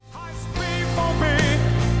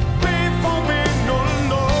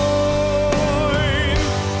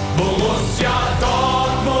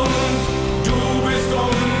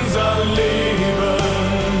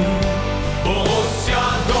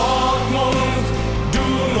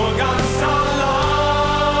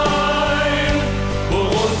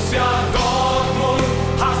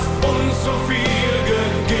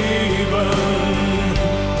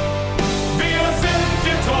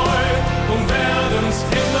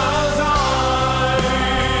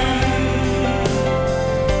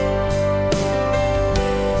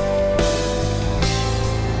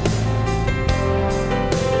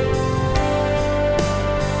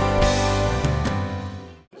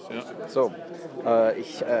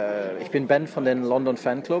Ich bin Ben von den London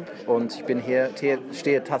Fanclub und ich bin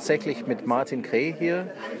stehe tatsächlich mit Martin Kree hier,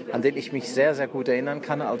 an den ich mich sehr, sehr gut erinnern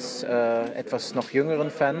kann als etwas noch jüngeren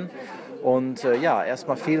Fan. Und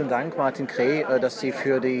erstmal vielen Dank, Martin Kree, dass Sie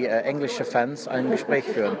für die englische Fans ein Gespräch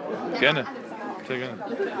führen. Gerne. Sehr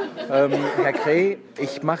gerne. Herr Kree,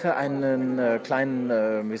 ich mache einen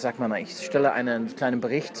ich stelle einen kleinen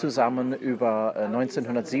Bericht zusammen über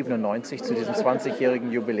 1997 zu diesem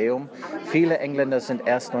 20-jährigen Jubiläum. Viele Engländer sind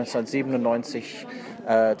erst 1997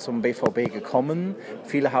 zum BVB gekommen.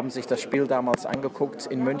 Viele haben sich das Spiel damals angeguckt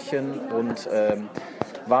in München und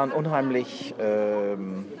waren unheimlich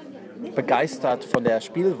begeistert von der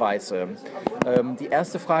Spielweise. Die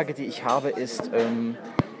erste Frage, die ich habe, ist,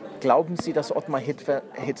 glauben Sie, dass Ottmar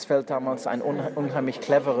Hitzfeld damals eine unheimlich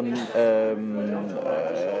cleveren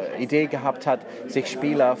Idee gehabt hat, sich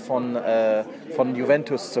Spieler von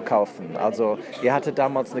Juventus zu kaufen? Also er hatte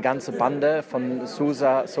damals eine ganze Bande von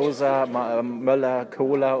Sosa, Möller,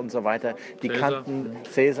 Kohler und so weiter. Die kannten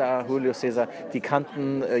Julio Cesar, die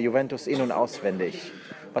kannten Juventus in- und auswendig.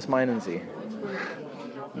 Was meinen Sie?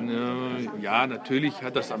 Ja, natürlich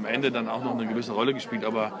hat das am Ende dann auch noch eine gewisse Rolle gespielt,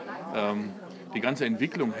 aber die ganze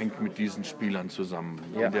Entwicklung hängt mit diesen Spielern zusammen,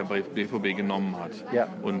 die der bei BVB genommen hat. Ja.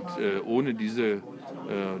 Und ohne diese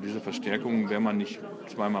Verstärkung wäre man nicht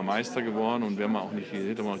zweimal Meister geworden und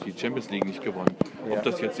hätte man auch die Champions League nicht gewonnen. Ja. Ob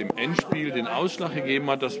das jetzt im Endspiel den Ausschlag gegeben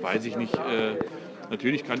hat, das weiß ich nicht.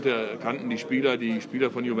 Natürlich kannten die Spieler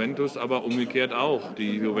von Juventus, aber umgekehrt auch.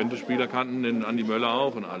 Die Juventus-Spieler kannten den Andi Möller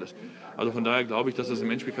auch und alles. Also von daher glaube ich, dass das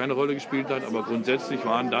im Endspiel keine Rolle gespielt hat, aber grundsätzlich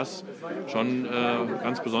waren das schon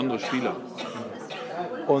ganz besondere Spieler.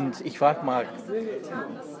 Und ich frage mal,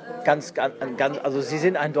 also Sie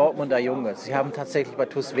sind ein Dortmunder Junge. Sie haben tatsächlich bei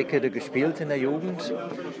TuS Wickede gespielt in der Jugend.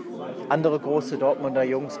 Andere große Dortmunder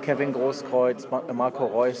Jungs, Kevin Großkreuz, Marco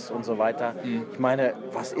Reus und so weiter. Ich meine,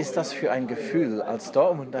 was ist das für ein Gefühl, als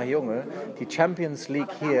Dortmunder Junge die Champions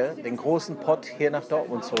League hier, den großen Pott hier nach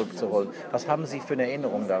Dortmund zurückzuholen? Was haben Sie für eine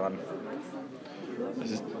Erinnerung daran?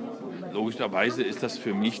 Logischerweise ist das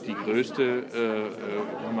für mich die größte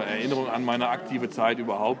Erinnerung an meine aktive Zeit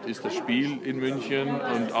überhaupt, ist das Spiel in München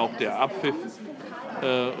und auch der Abpfiff,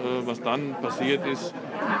 was dann passiert ist.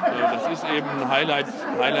 Das ist eben ein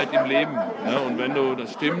Highlight im Leben. Ne? Und wenn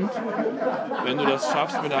das stimmt, wenn du das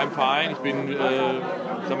schaffst mit einem Verein, ich bin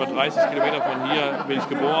 30 Kilometer von hier bin ich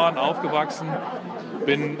geboren, aufgewachsen,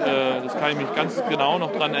 das kann ich mich ganz genau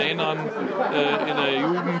noch daran erinnern, in der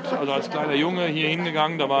Jugend, also als kleiner Junge hier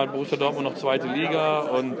hingegangen, da war Borussia Dortmund noch zweite Liga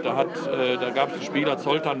und da gab es einen Spieler,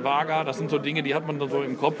 Zoltan Vaga, das sind so Dinge, die hat man dann so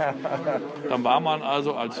im Kopf. Dann war man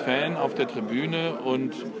also als Fan auf der Tribüne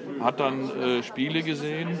und hat dann Spiele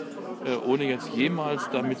gesehen, ohne jetzt jemals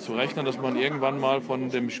damit zu rechnen, dass man irgendwann mal von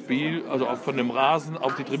dem Spiel, also auch von dem Rasen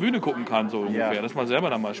auf die Tribüne gucken kann, so ungefähr, dass man selber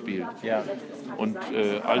dann mal spielt. Ja. Und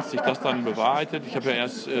als sich das dann bewahrheitet, ich habe ja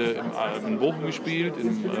erst in Bochum gespielt,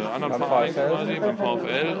 im anderen Verein quasi, beim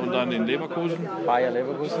VfL und dann in Leverkusen. Bayer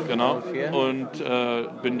Leverkusen. Genau. Und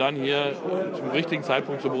bin dann hier zum richtigen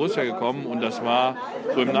Zeitpunkt zu Borussia gekommen und das war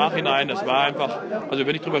so im Nachhinein, das war einfach, also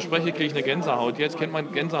wenn ich drüber spreche, kriege ich eine Gänsehaut. Jetzt kennt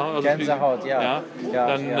man Gänsehaut. Also Gänsehaut, ja.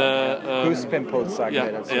 Dann Goosebumps, sagen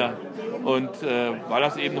wir dazu. Ja. Und weil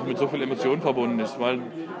das eben noch mit so viel Emotionen verbunden ist, weil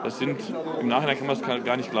im Nachhinein kann man es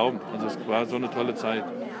gar nicht glauben. Also es war so eine tolle Zeit.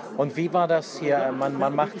 Und wie war das hier?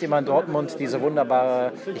 Man macht immer in Dortmund diese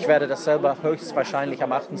wunderbare, ich werde das selber höchstwahrscheinlich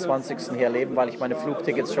am 28. hier erleben, weil ich meine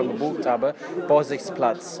Flugtickets schon gebucht habe,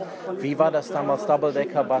 Borsigsplatz. Wie war das damals,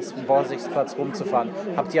 Doubledecker Borsigsplatz rumzufahren?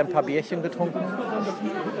 Habt ihr ein paar Bierchen getrunken?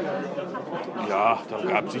 Ja, da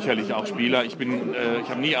gab es sicherlich auch Spieler. Ich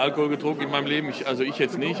habe nie Alkohol getrunken in meinem Leben, ich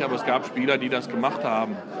jetzt nicht, aber es gab Spieler, die das gemacht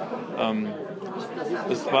haben.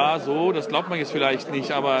 Es war so, das glaubt man jetzt vielleicht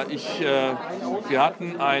nicht, aber wir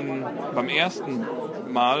hatten beim ersten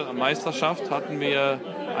Mal Meisterschaft hatten wir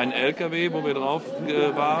einen LKW, wo wir drauf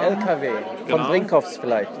waren. LKW? Genau. Von Brinkhoffs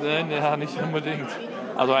vielleicht? Ja, nicht unbedingt.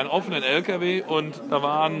 Also einen offenen LKW und da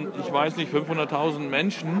waren, ich weiß nicht, 500.000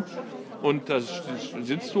 Menschen. Und da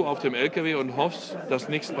sitzt du auf dem LKW und hoffst, dass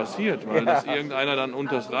nichts passiert, weil dass irgendeiner dann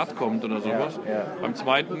unters Rad kommt oder sowas. Ja.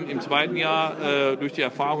 Im zweiten Jahr, durch die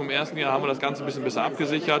Erfahrung im ersten Jahr, haben wir das Ganze ein bisschen besser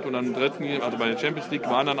abgesichert und im dritten, also bei der Champions League,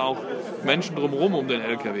 waren dann auch Menschen drumherum um den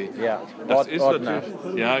LKW. Ja. Das ist natürlich,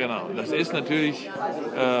 ja, genau. Das ist natürlich,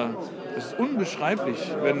 das ist unbeschreiblich,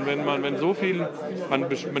 wenn so viel,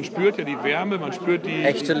 man spürt ja die Wärme, man spürt die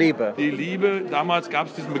echte Liebe. Die Liebe. Damals gab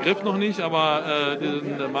es diesen Begriff noch nicht, aber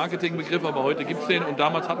diesen Marketingbegriff, aber heute gibt es den und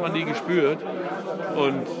damals hat man die gespürt.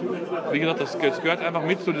 Und wie gesagt, das gehört einfach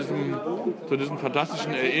mit zu diesen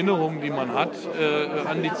fantastischen Erinnerungen, die man hat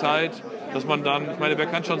an die Zeit. dass man dann, ich meine, wer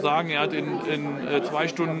kann schon sagen, er hat in 2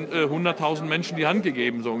 Stunden 100.000 Menschen die Hand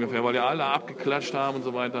gegeben, so ungefähr, weil ja alle abgeklatscht haben und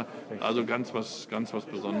so weiter. Also ganz was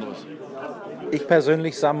Besonderes. Ich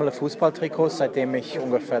persönlich sammle Fußballtrikots, seitdem ich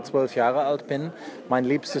ungefähr 12 Jahre alt bin. Mein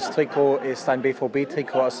liebstes Trikot ist ein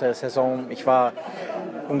BVB-Trikot aus der Saison, ich war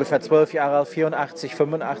ungefähr 12 Jahre alt, 84,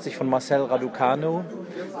 85 von Marcel Raducanu.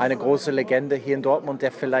 Eine große Legende hier in Dortmund,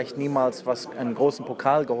 der vielleicht niemals einen großen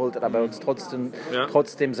Pokal geholt hat, aber uns trotzdem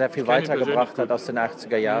sehr viel weitergebracht hat aus den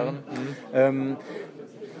 80er Jahren.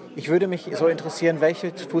 Ich würde mich so interessieren,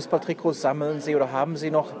 welche Fußballtrikots sammeln Sie oder haben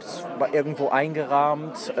Sie noch irgendwo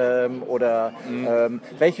eingerahmt?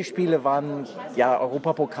 Welche Spiele waren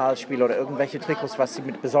Europapokalspiele oder irgendwelche Trikots, was Sie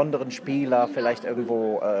mit besonderen Spielern vielleicht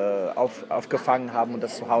irgendwo aufgefangen haben und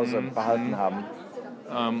das zu Hause behalten haben?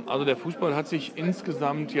 Also der Fußball hat sich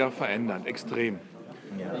insgesamt ja verändert, extrem.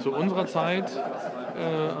 Ja. Zu unserer Zeit,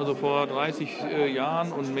 also vor 30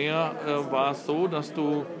 Jahren und mehr, war es so, dass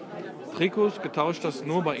du Trikots getauscht hast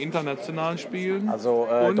nur bei internationalen Spielen. Also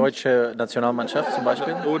deutsche Nationalmannschaft zum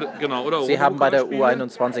Beispiel? Oder Sie haben bei der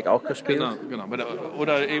U21 auch gespielt? Genau.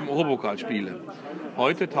 Oder eben Europapokalspiele.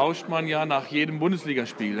 Heute tauscht man ja nach jedem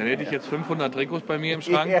Bundesligaspiel. Dann hätte ich jetzt 500 Trikots bei mir im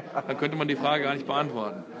Schrank, dann könnte man die Frage gar nicht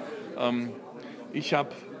beantworten. Ich habe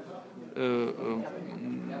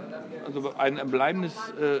also ein bleibendes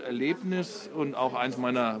Erlebnis und auch eines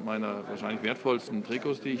meiner wahrscheinlich wertvollsten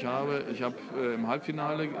Trikots, die ich habe. Ich habe im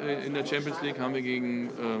Halbfinale in der Champions League haben wir gegen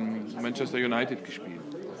Manchester United gespielt.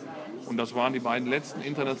 Und das waren die beiden letzten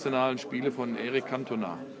internationalen Spiele von Eric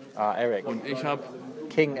Cantona. Eric. Und ich habe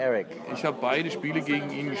King Eric. Ich habe beide Spiele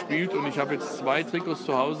gegen ihn gespielt und ich habe jetzt 2 Trikots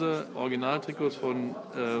zu Hause, Originaltrikots von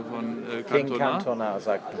Cantona. King Cantona,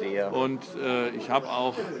 sagten Sie ja. Und ich habe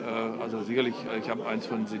auch, also sicherlich, ich habe eins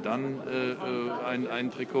von Zidane,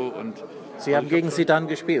 ein Trikot. Und Sie haben gegen Zidane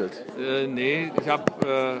gespielt? Nee, der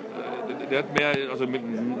hat mehr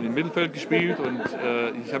im Mittelfeld gespielt und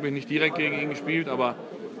ich habe nicht direkt gegen ihn gespielt, aber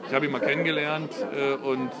ich habe ihn mal kennengelernt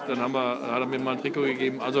und dann hat er mir mal ein Trikot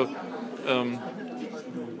gegeben. Also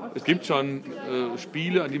es gibt schon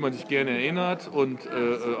Spiele, an die man sich gerne erinnert und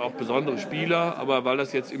auch besondere Spieler, aber weil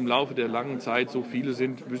das jetzt im Laufe der langen Zeit so viele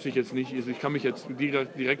sind, wüsste ich jetzt nicht, also ich kann mich jetzt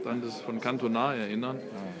direkt an das von Cantona erinnern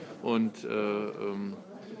und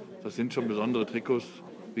das sind schon besondere Trikots.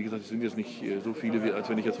 Wie gesagt, es sind jetzt nicht so viele, als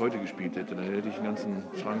wenn ich jetzt heute gespielt hätte. Dann hätte ich einen ganzen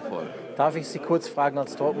Schrank voll. Darf ich Sie kurz fragen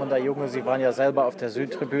als Dortmunder Junge, Sie waren ja selber auf der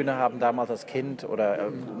Südtribüne, haben damals als Kind oder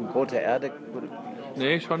Rote Erde...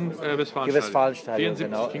 Nee, schon Westfalenstadion. Westfalenstadion, 74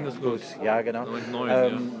 genau. ging das los. Ja, genau.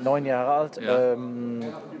 9 Jahre alt. Ja.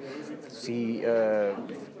 Sie,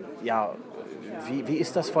 wie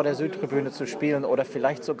ist das vor der Südtribüne zu spielen oder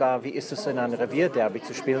vielleicht sogar, wie ist es in einem Revierderby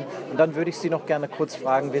zu spielen? Und dann würde ich Sie noch gerne kurz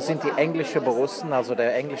fragen, wir sind die englische Borussen, also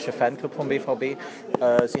der englische Fanclub vom BVB.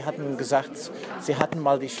 Sie hatten gesagt, Sie hatten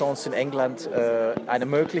mal die Chance in England, eine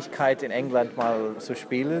Möglichkeit in England mal zu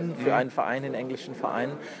spielen für einen Verein, einen englischen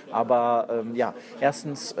Verein. Aber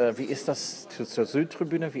erstens, wie ist das zur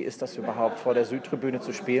Südtribüne? Wie ist das überhaupt vor der Südtribüne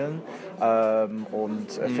zu spielen?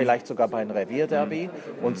 Vielleicht sogar bei einem Revierderby.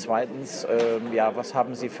 Und zweitens, was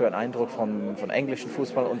haben Sie für einen Eindruck von englischen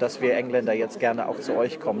Fußball und dass wir Engländer jetzt gerne auch zu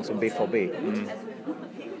euch kommen, zum BVB?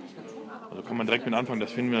 Also kann man direkt mit anfangen.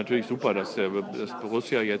 Das finden wir natürlich super, dass das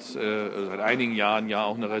Borussia jetzt seit einigen Jahren ja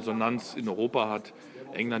auch eine Resonanz in Europa hat.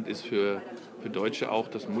 England ist für Deutsche auch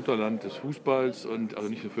das Mutterland des Fußballs und also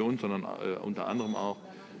nicht nur für uns, sondern unter anderem auch.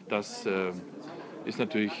 Das ist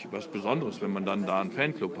natürlich was Besonderes, wenn man dann da einen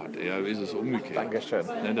Fanclub hat. Eher ist es umgekehrt. Dankeschön.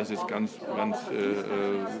 Das ist ganz,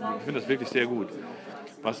 ich finde das wirklich sehr gut.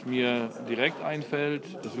 Was mir direkt einfällt,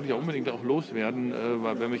 das will ich auch unbedingt auch loswerden,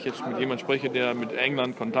 weil wenn ich jetzt mit jemandem spreche, der mit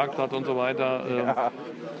England Kontakt hat und so weiter,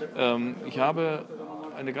 ich habe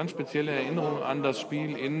eine ganz spezielle Erinnerung an das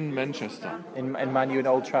Spiel in Manchester. In Man U in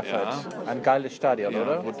Old Trafford. Ja. Ein geiles Stadion,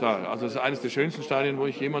 oder? Total. Also es ist eines der schönsten Stadien, wo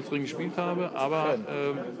ich jemals drin gespielt habe. Aber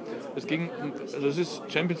es ist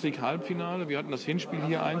Champions League Halbfinale. Wir hatten das Hinspiel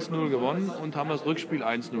hier 1-0 gewonnen und haben das Rückspiel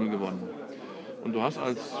 1-0 gewonnen. Und du hast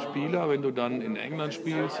als Spieler, wenn du dann in England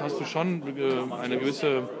spielst, hast du schon eine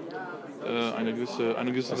gewisse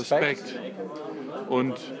Respekt.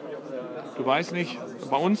 Und du weißt nicht,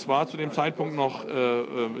 bei uns war zu dem Zeitpunkt noch,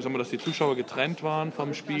 dass die Zuschauer getrennt waren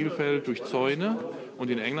vom Spielfeld durch Zäune und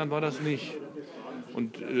in England war das nicht.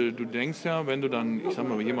 Und du denkst ja, wenn du dann,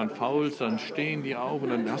 wenn jemand faulst, dann stehen die auf und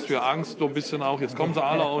dann hast du ja Angst so ein bisschen auch, jetzt kommen sie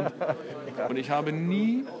alle und ich habe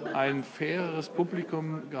nie ein faireres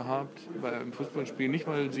Publikum gehabt beim Fußballspiel, nicht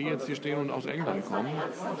weil sie jetzt hier stehen und aus England kommen.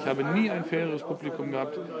 Ich habe nie ein faireres Publikum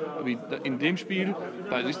gehabt wie in dem Spiel.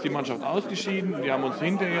 Da ist die Mannschaft ausgeschieden, wir haben uns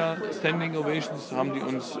hinterher Standing Ovations, haben die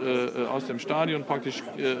uns aus dem Stadion praktisch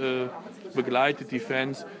begleitet die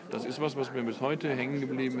Fans. Das ist was mir bis heute hängen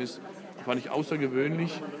geblieben ist. Fand ich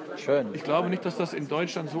außergewöhnlich. Schön. Ich glaube nicht, dass das in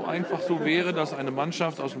Deutschland so einfach so wäre, dass eine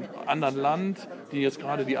Mannschaft aus einem anderen Land, die jetzt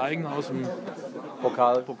gerade die eigenen aus dem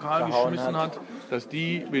Pokal geschmissen hat, dass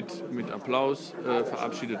die mit Applaus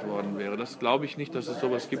verabschiedet worden wäre. Das glaube ich nicht, dass es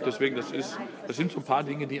sowas gibt. Deswegen, das sind so ein paar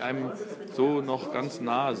Dinge, die einem so noch ganz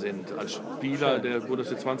nah sind. Als Spieler, wo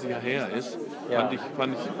das jetzt 20 Jahre her ist,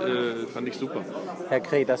 fand ich super. Herr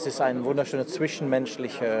Kree, das ist eine wunderschöne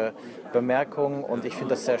zwischenmenschliche Bemerkung und ich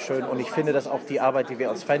finde das sehr schön. Und ich finde, dass auch die Arbeit, die wir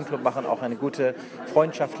als Fanclub machen, auch eine gute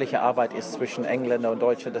freundschaftliche Arbeit ist zwischen Engländer und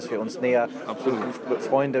Deutschland, dass wir uns näher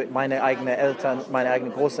Freunde, meine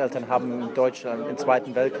eigenen Großeltern haben in Deutschland im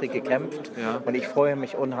Zweiten Weltkrieg gekämpft und ich freue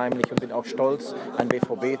mich unheimlich und bin auch stolz, ein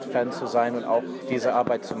BVB-Fan zu sein und auch diese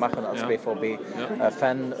Arbeit zu machen als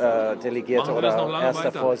BVB-Fan-Delegierter oder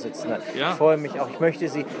erster Vorsitzender. Ich freue mich auch. Ich möchte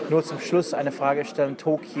Sie nur zum Schluss eine Frage stellen.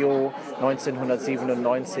 Tokio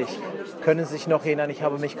 1997. Können Sie sich noch erinnern, ich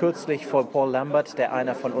habe mich kürzlich vor Paul Lambert, der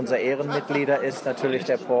einer von unseren Ehrenmitgliedern ist, natürlich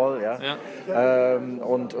der Paul,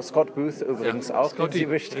 und Scott Booth übrigens auch, den Sie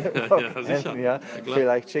bestimmt kennen. Ja.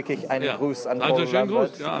 Vielleicht schicke ich einen Gruß an Paul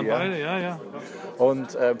Lambert. Gruß, an beide,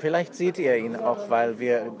 Und vielleicht seht ihr ihn auch, weil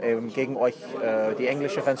wir gegen euch, die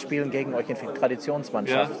englischen Fans spielen gegen euch in der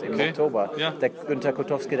Traditionsmannschaft im Oktober. Der Günther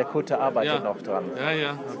Kutowski, der Kutte, arbeitet noch dran.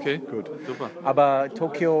 Okay, gut, super. Aber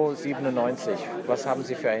Tokio 97, was haben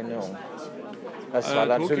Sie für Erinnerungen? Das war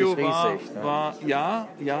natürlich Tokio riesig. War ja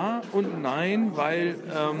und nein, weil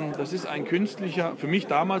das ist ein künstlicher, für mich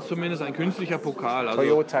damals zumindest ein künstlicher Pokal. Also,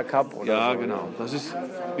 Toyota Cup oder so. Ja, genau. Das ist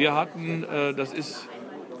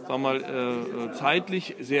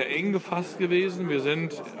zeitlich sehr eng gefasst gewesen. Wir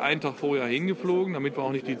sind einen Tag vorher hingeflogen, damit wir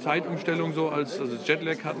auch nicht die Zeitumstellung so als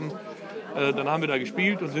Jetlag hatten. Dann haben wir da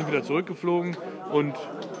gespielt und sind wieder zurückgeflogen. Und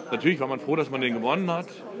natürlich war man froh, dass man den gewonnen hat.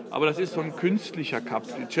 Aber das ist so ein künstlicher Cup.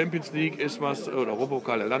 Die Champions League ist was, oder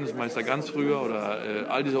Europapokal, der Landesmeister ganz früher, oder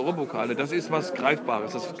all diese Europapokale, das ist was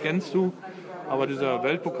Greifbares, das kennst du. Aber dieser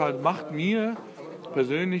Weltpokal macht mir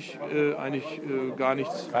persönlich eigentlich gar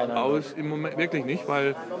nichts aus, im Moment wirklich nicht,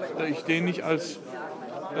 weil ich den nicht als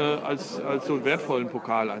so einen wertvollen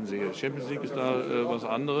Pokal ansehe. Champions League ist da was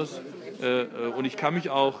anderes. Und ich kann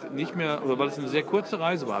mich auch nicht mehr, weil es eine sehr kurze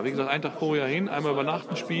Reise war, wie gesagt, einen Tag vorher hin, einmal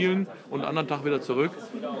übernachten, spielen und einen anderen Tag wieder zurück,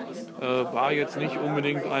 war jetzt nicht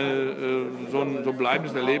unbedingt so ein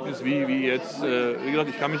bleibendes Erlebnis wie jetzt. Wie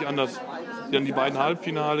gesagt, ich kann mich an die beiden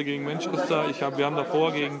Halbfinale gegen Manchester, wir haben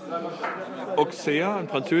davor gegen Auxerre, ein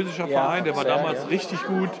französischer Verein, der war damals richtig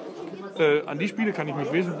gut. An die Spiele kann ich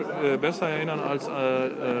mich wesentlich besser erinnern als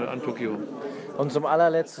an Tokio. Und zum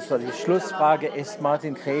allerletzten, die Schlussfrage ist,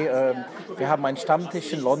 Martin Kree, wir haben einen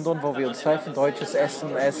Stammtisch in London, wo wir uns treffen, deutsches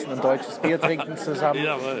Essen und deutsches Bier trinken zusammen.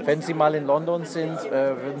 Wenn Sie mal in London sind,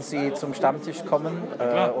 würden Sie zum Stammtisch kommen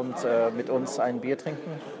und mit uns ein Bier trinken?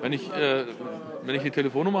 Wenn ich die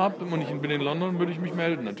Telefonnummer habe und ich bin in London, würde ich mich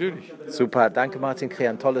melden, natürlich. Super, danke Martin Kree,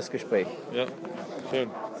 ein tolles Gespräch. Ja, schön.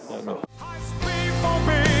 Ja.